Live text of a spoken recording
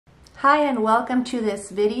Hi and welcome to this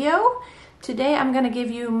video. Today I'm going to give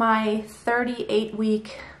you my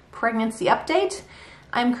 38-week pregnancy update.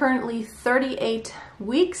 I'm currently 38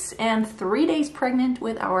 weeks and 3 days pregnant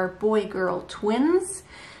with our boy-girl twins.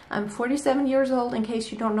 I'm 47 years old in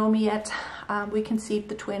case you don't know me yet. We conceived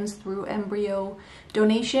the twins through embryo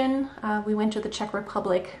donation. We went to the Czech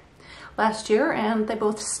Republic last year and they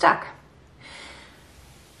both stuck.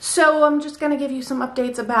 So I'm just going to give you some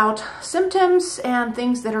updates about symptoms and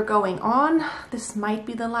things that are going on. This might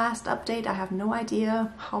be the last update. I have no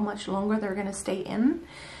idea how much longer they're going to stay in.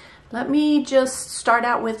 Let me just start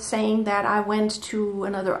out with saying that I went to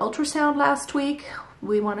another ultrasound last week.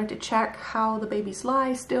 We wanted to check how the babies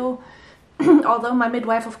lie still. Although my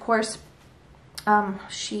midwife, of course,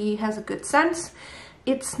 she has a good sense.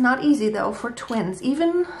 It's not easy though for twins.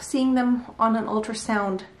 Even seeing them on an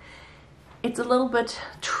ultrasound, it's a little bit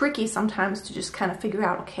tricky sometimes to just kind of figure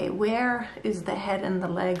out, okay, where is the head and the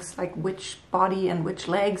legs, like which body and which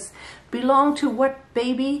legs belong to what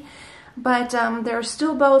baby. But they're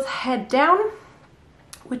still both head down,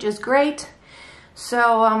 which is great.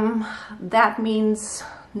 So that means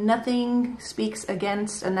nothing speaks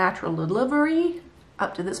against a natural delivery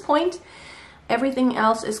up to this point. Everything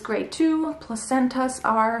else is great too. Placentas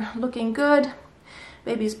are looking good.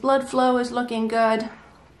 Baby's blood flow is looking good.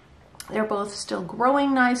 They're both still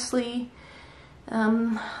growing nicely.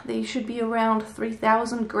 They should be around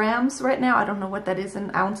 3,000 grams right now. I don't know what that is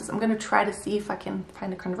in ounces. I'm going to try to see if I can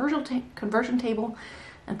find a conversion table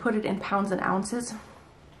and put it in pounds and ounces.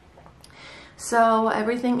 So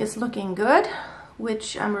everything is looking good,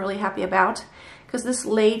 which I'm really happy about, because this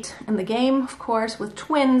late in the game, of course, with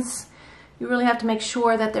twins, you really have to make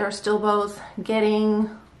sure that they're still both getting,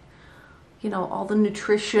 you know, all the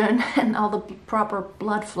nutrition and all the proper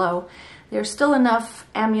blood flow. There's still enough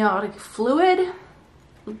amniotic fluid,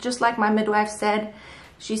 just like my midwife said.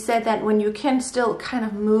 She said that when you can still kind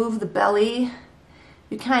of move the belly,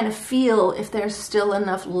 you kind of feel if there's still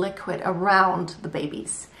enough liquid around the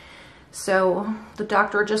babies. So the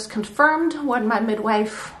doctor just confirmed what my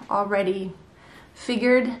midwife already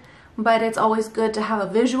figured, but it's always good to have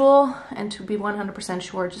a visual and to be 100%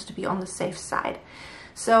 sure, just to be on the safe side.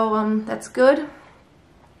 So that's good.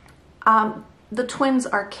 The twins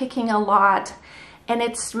are kicking a lot and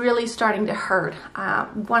it's really starting to hurt.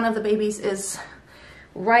 One of the babies is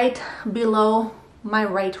right below my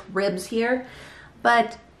right ribs here,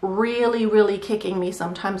 but really kicking me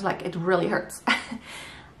sometimes, like it really hurts.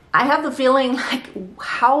 I have the feeling like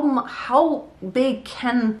how big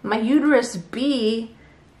can my uterus be?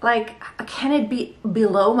 Like, can it be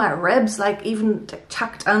below my ribs, like even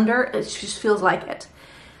tucked under? It just feels like it.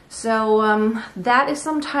 So that is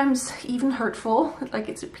sometimes even hurtful, like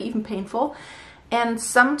it's even painful. And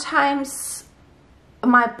sometimes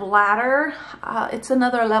my bladder, it's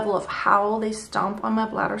another level of how they stomp on my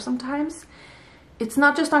bladder sometimes. It's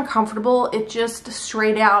not just uncomfortable, it just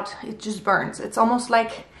straight out, it just burns. It's almost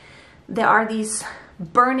like there are these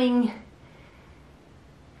burning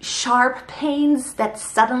sharp pains that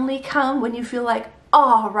suddenly come when you feel like,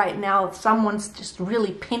 oh, right now someone's just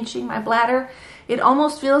really pinching my bladder. It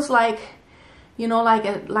almost feels like, you know, like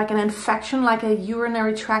an infection, like a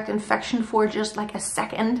urinary tract infection for just like a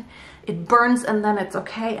second. It burns and then it's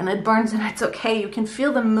okay, and it burns and it's okay. You can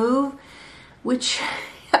feel them move, which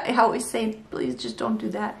I always say, please just don't do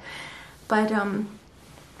that. But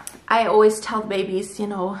I always tell babies, you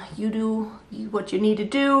know, you do what you need to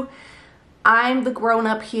do. I'm the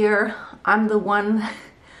grown-up here. I'm the one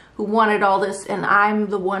who wanted all this, and I'm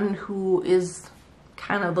the one who is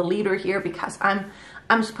kind of the leader here because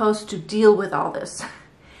I'm supposed to deal with all this.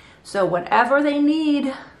 So whatever they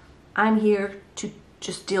need, I'm here to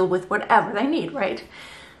just deal with whatever they need, right?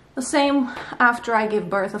 The same after I give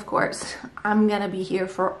birth, of course. I'm gonna be here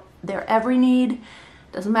for their every need.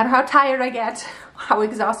 Doesn't matter how tired I get, how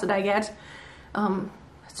exhausted I get.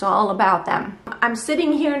 It's all about them. I'm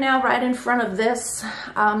sitting here now right in front of this,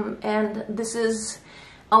 and this is,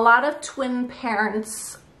 a lot of twin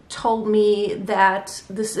parents told me that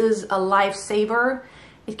this is a lifesaver.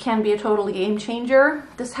 It can be a total game changer.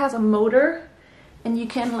 This has a motor, and you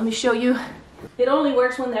can, let me show you. It only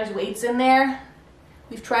works when there's weights in there.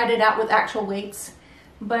 We've tried it out with actual weights,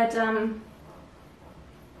 but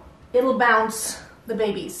it'll bounce the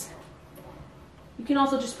babies. You can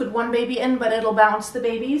also just put one baby in, but it'll bounce the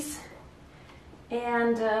babies.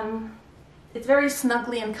 And it's very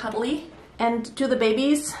snuggly and cuddly. And to the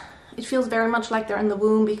babies, it feels very much like they're in the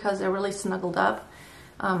womb because they're really snuggled up,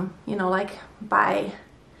 you know, like by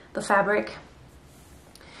the fabric.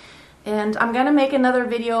 And I'm gonna make another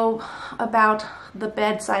video about the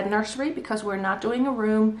bedside nursery because we're not doing a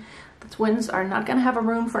room. The twins are not gonna have a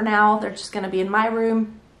room for now. They're just gonna be in my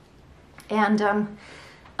room. And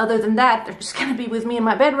other than that, they're just gonna be with me in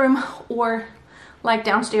my bedroom or like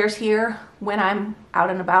downstairs here when I'm out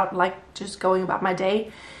and about, like just going about my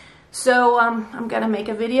day. So I'm gonna make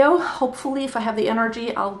a video. Hopefully, if I have the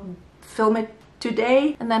energy, I'll film it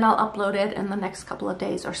today and then I'll upload it in the next couple of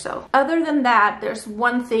days or so. Other than that, there's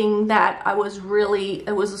one thing that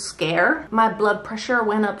it was a scare. My blood pressure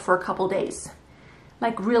went up for a couple days,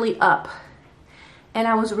 like really up. And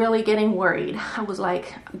I was really getting worried. I was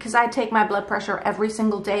like, because I take my blood pressure every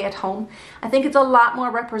single day at home. I think it's a lot more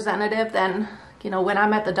representative than, you know, when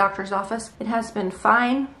I'm at the doctor's office. It has been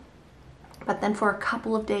fine, but then for a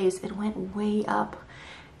couple of days it went way up.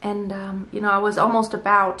 And, you know, I was almost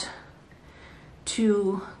about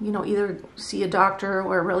to, you know, either see a doctor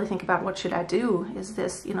or really think about what should I do. Is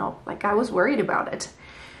this, you know, like I was worried about it.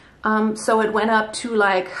 So it went up to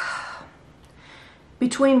like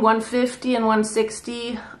between 150 and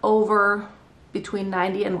 160 over between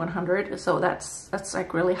 90 and 100. So that's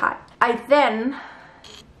like really high. I then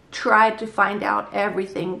tried to find out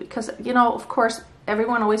everything because, you know, of course,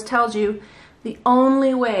 everyone always tells you the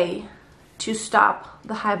only way to stop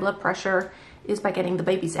the high blood pressure is by getting the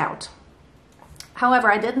babies out.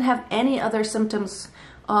 However, I didn't have any other symptoms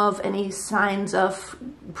of any signs of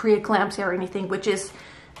preeclampsia or anything, which is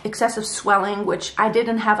excessive swelling, which I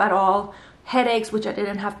didn't have at all, headaches, which I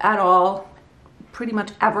didn't have at all, pretty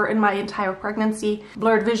much ever in my entire pregnancy,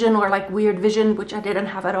 blurred vision or like weird vision, which I didn't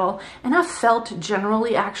have at all. And I felt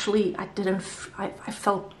generally, actually, I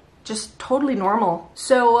felt just totally normal.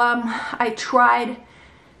 So I tried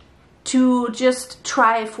to just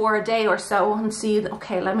try for a day or so and see,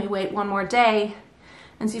 okay, let me wait one more day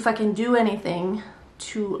and see if I can do anything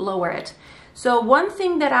to lower it. So one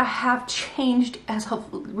thing that I have changed as of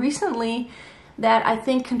recently that I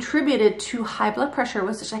think contributed to high blood pressure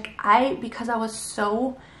was just like because I was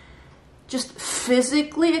so just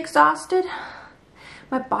physically exhausted,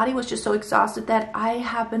 my body was just so exhausted that I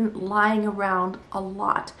have been lying around a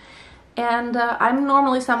lot. And I'm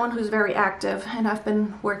normally someone who's very active, and I've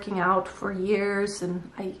been working out for years,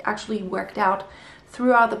 and I actually worked out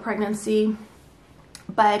throughout the pregnancy,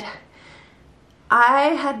 but I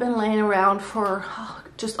had been laying around for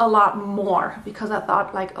just a lot more because I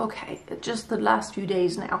thought like, okay, just the last few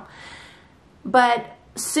days now. But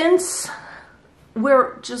since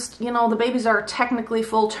we're just, you know, the babies are technically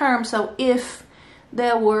full term, so if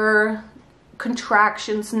there were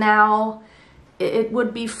contractions now, it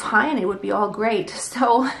would be fine, it would be all great.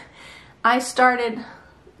 So I started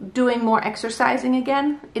doing more exercising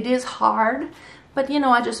again. It is hard, but you know,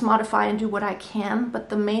 I just modify and do what I can. But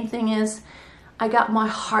the main thing is I got my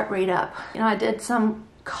heart rate up. You know, I did some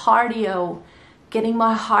cardio, getting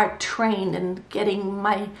my heart trained and getting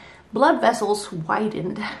my blood vessels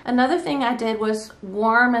widened. Another thing I did was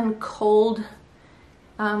warm and cold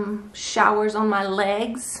showers on my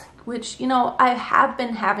legs, which, you know, I have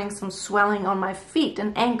been having some swelling on my feet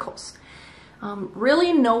and ankles.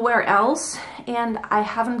 Really nowhere else, and I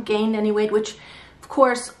haven't gained any weight, which of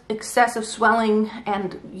course excessive swelling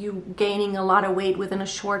and you gaining a lot of weight within a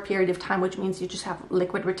short period of time, which means you just have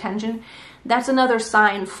liquid retention, that's another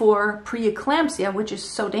sign for preeclampsia, which is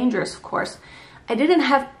so dangerous, of course. I didn't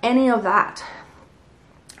have any of that.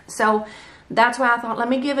 So that's why I thought, let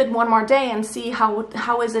me give it one more day and see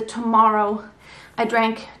how is it tomorrow. I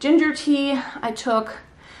drank ginger tea.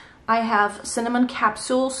 I have cinnamon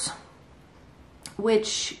capsules,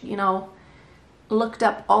 which, you know, looked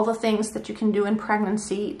up all the things that you can do in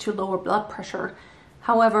pregnancy to lower blood pressure.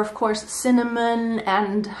 However, of course, cinnamon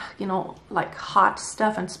and, you know, like hot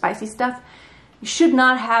stuff and spicy stuff, you should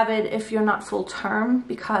not have it if you're not full term,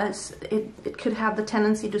 because it could have the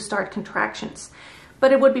tendency to start contractions.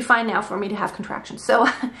 But it would be fine now for me to have contractions. So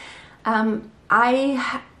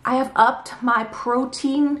I have upped my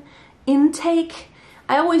protein intake.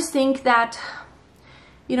 I always think that,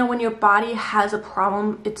 you know, when your body has a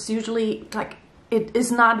problem, it's usually like it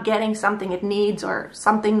is not getting something it needs, or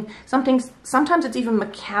something, sometimes it's even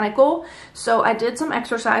mechanical. So I did some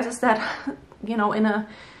exercises that, you know,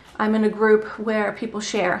 I'm in a group where people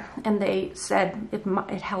share, and they said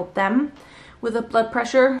it helped them with the blood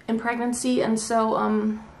pressure in pregnancy. And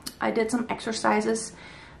so I did some exercises,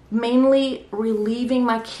 mainly relieving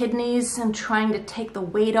my kidneys and trying to take the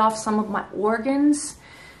weight off some of my organs,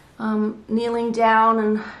 kneeling down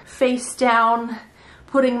and face down,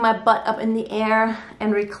 putting my butt up in the air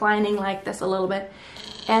and reclining like this a little bit.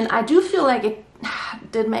 And I do feel like it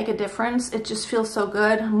did make a difference. It just feels so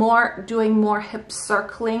good. Doing more hip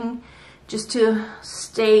circling just to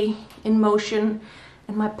stay in motion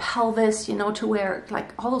my pelvis, you know, to where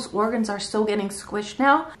like all those organs are still getting squished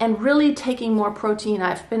now, and really taking more protein.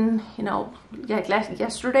 I've been, you know, like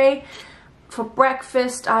yesterday for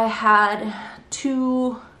breakfast I had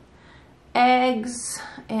 2 eggs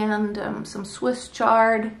and some Swiss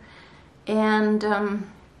chard, and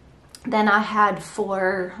then I had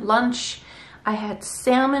for lunch I had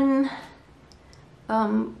salmon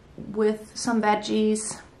with some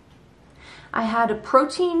veggies. I had a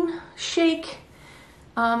protein shake,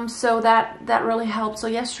 so that really helped. So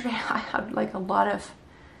yesterday I had like a lot of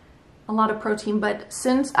protein, but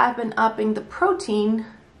since I've been upping the protein,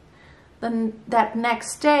 then that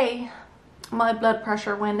next day my blood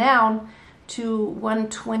pressure went down to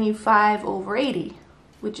 125/80,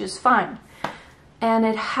 which is fine. And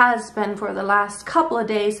it has been for the last couple of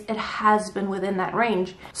days, it has been within that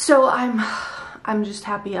range. So I'm just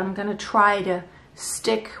happy. I'm gonna try to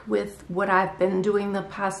stick with what I've been doing the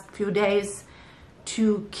past few days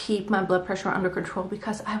to keep my blood pressure under control,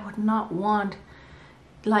 because I would not want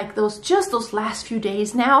like just those last few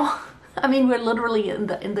days now. I mean, we're literally in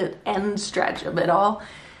the end stretch of it all.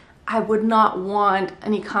 I would not want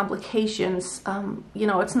any complications. You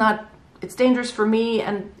know, it's dangerous for me,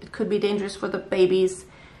 and it could be dangerous for the babies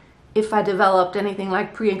if I developed anything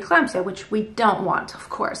like preeclampsia, which we don't want, of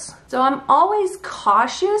course. So I'm always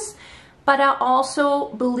cautious, but I also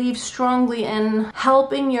believe strongly in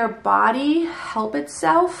helping your body help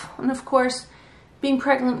itself. And of course, being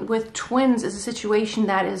pregnant with twins is a situation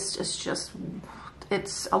that is just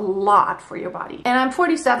it's a lot for your body. And I'm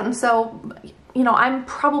 47, so, you know, I'm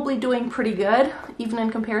probably doing pretty good, even in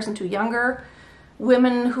comparison to younger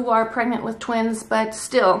women who are pregnant with twins, but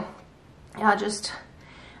still, I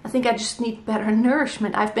think I just need better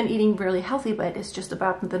nourishment. I've been eating really healthy, but it's just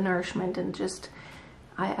about the nourishment, and just,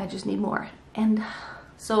 I just need more. And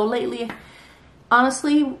so lately,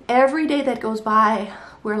 honestly, every day that goes by,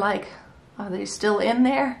 we're like, are they still in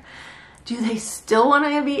there? Do they still want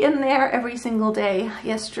to be in there? Every single day.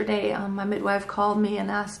 Yesterday, my midwife called me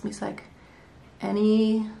and asked me, he's like,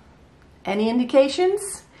 any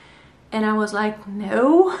indications? And I was like,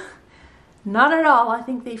 no, not at all. I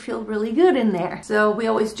think they feel really good in there. So we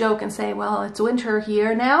always joke and say, well, it's winter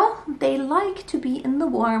here now. They like to be in the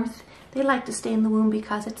warmth. They like to stay in the womb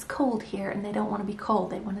because it's cold here, and they don't want to be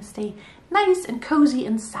cold. They want to stay nice and cozy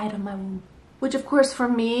inside of my womb. Which, of course, for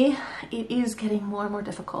me, it is getting more and more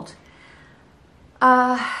difficult.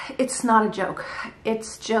 It's not a joke.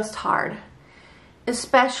 It's just hard,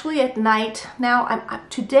 especially at night. Now,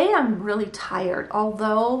 today I'm really tired,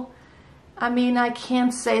 although, I mean, I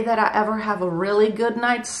can't say that I ever have a really good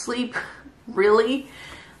night's sleep, really.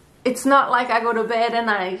 It's not like I go to bed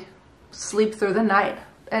and I sleep through the night.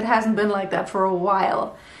 It hasn't been like that for a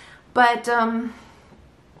while. But, I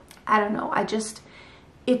don't know,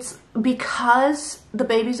 it's because the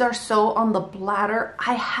babies are so on the bladder.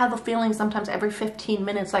 I have a feeling sometimes every 15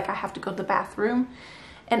 minutes like I have to go to the bathroom.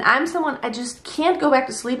 And I'm someone, I just can't go back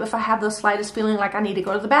to sleep if I have the slightest feeling like I need to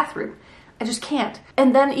go to the bathroom. I just can't.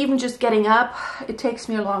 And then even just getting up, it takes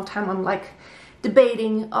me a long time. I'm like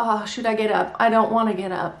debating, oh, should I get up? I don't want to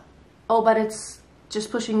get up. Oh, but it's just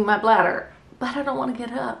pushing my bladder. But I don't want to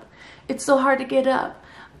get up. It's so hard to get up.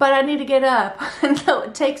 But I need to get up. And so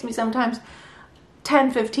it takes me sometimes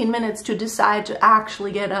 10-15 minutes to decide to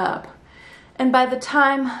actually get up. And by the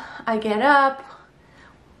time I get up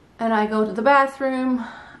and I go to the bathroom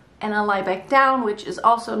and I lie back down, which is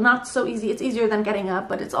also not so easy. It's easier than getting up,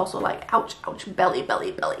 but it's also like, ouch, ouch, belly,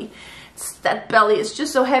 belly, belly. That belly is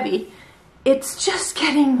just so heavy. It's just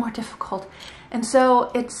getting more difficult. And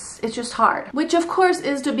so it's just hard, which of course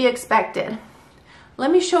is to be expected.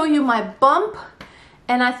 Let me show you my bump.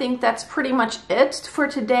 And I think that's pretty much it for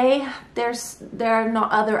today. There are no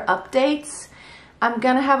other updates. I'm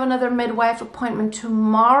gonna have another midwife appointment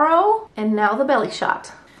tomorrow. And now the belly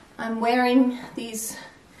shot. I'm wearing these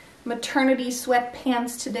maternity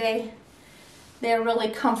sweatpants today. They're really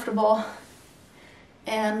comfortable.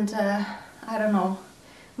 And I don't know,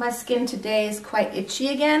 my skin today is quite itchy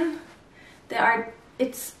again.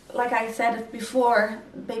 It's like I said before,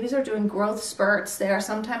 babies are doing growth spurts.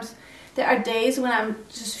 There are days when I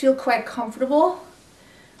just feel quite comfortable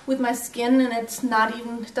with my skin, and it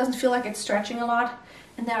doesn't feel like it's stretching a lot.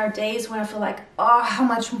 And there are days when I feel like, oh, how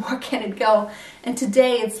much more can it go? And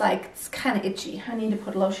today it's like, it's kind of itchy. I need to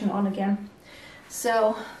put lotion on again.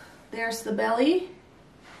 So there's the belly.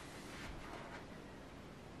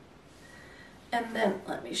 And then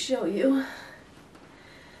let me show you.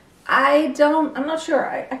 I'm not sure.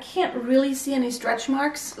 I can't really see any stretch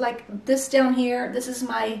marks. Like this down here, this is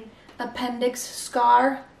my appendix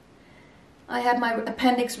scar. I had my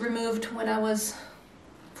appendix removed when I was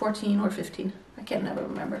 14 or 15. I can never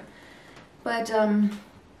remember. But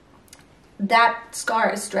that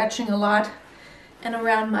scar is stretching a lot, and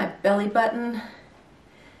around my belly button,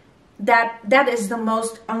 that is the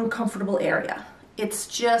most uncomfortable area. It's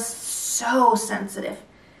just so sensitive.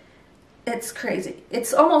 It's crazy.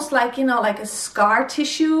 It's almost like, you know, like a scar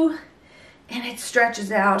tissue, and it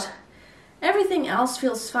stretches out. Everything else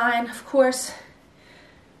feels fine, of course.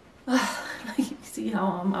 You see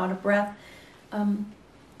how I'm out of breath.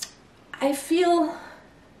 I feel,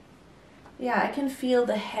 yeah, I can feel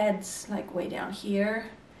the heads like way down here.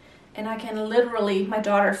 And I can literally, my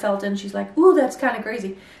daughter felt it and she's like, ooh, that's kind of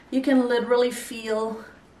crazy. You can literally feel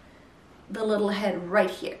the little head right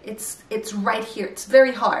here. It's right here. It's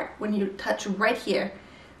very hard when you touch right here.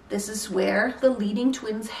 This is where the leading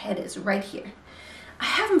twin's head is, right here.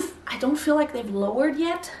 I don't feel like they've lowered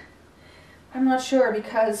yet. I'm not sure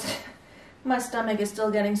because my stomach is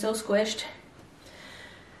still getting so squished.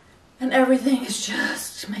 And everything is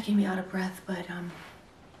just making me out of breath, but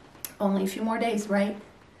only a few more days, right?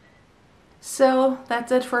 So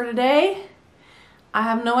that's it for today. I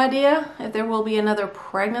have no idea if there will be another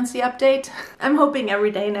pregnancy update. I'm hoping every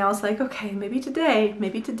day now. It's like, okay, maybe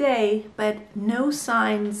today, but no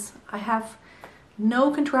signs. I have no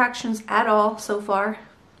contractions at all so far.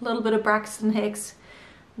 A little bit of Braxton Hicks.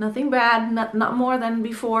 Nothing bad, not more than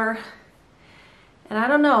before. And I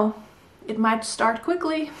don't know, it might start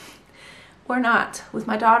quickly or not. With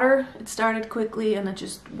my daughter, it started quickly and it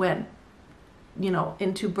just went, you know,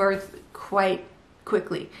 into birth quite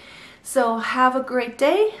quickly. So have a great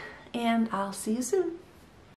day and I'll see you soon.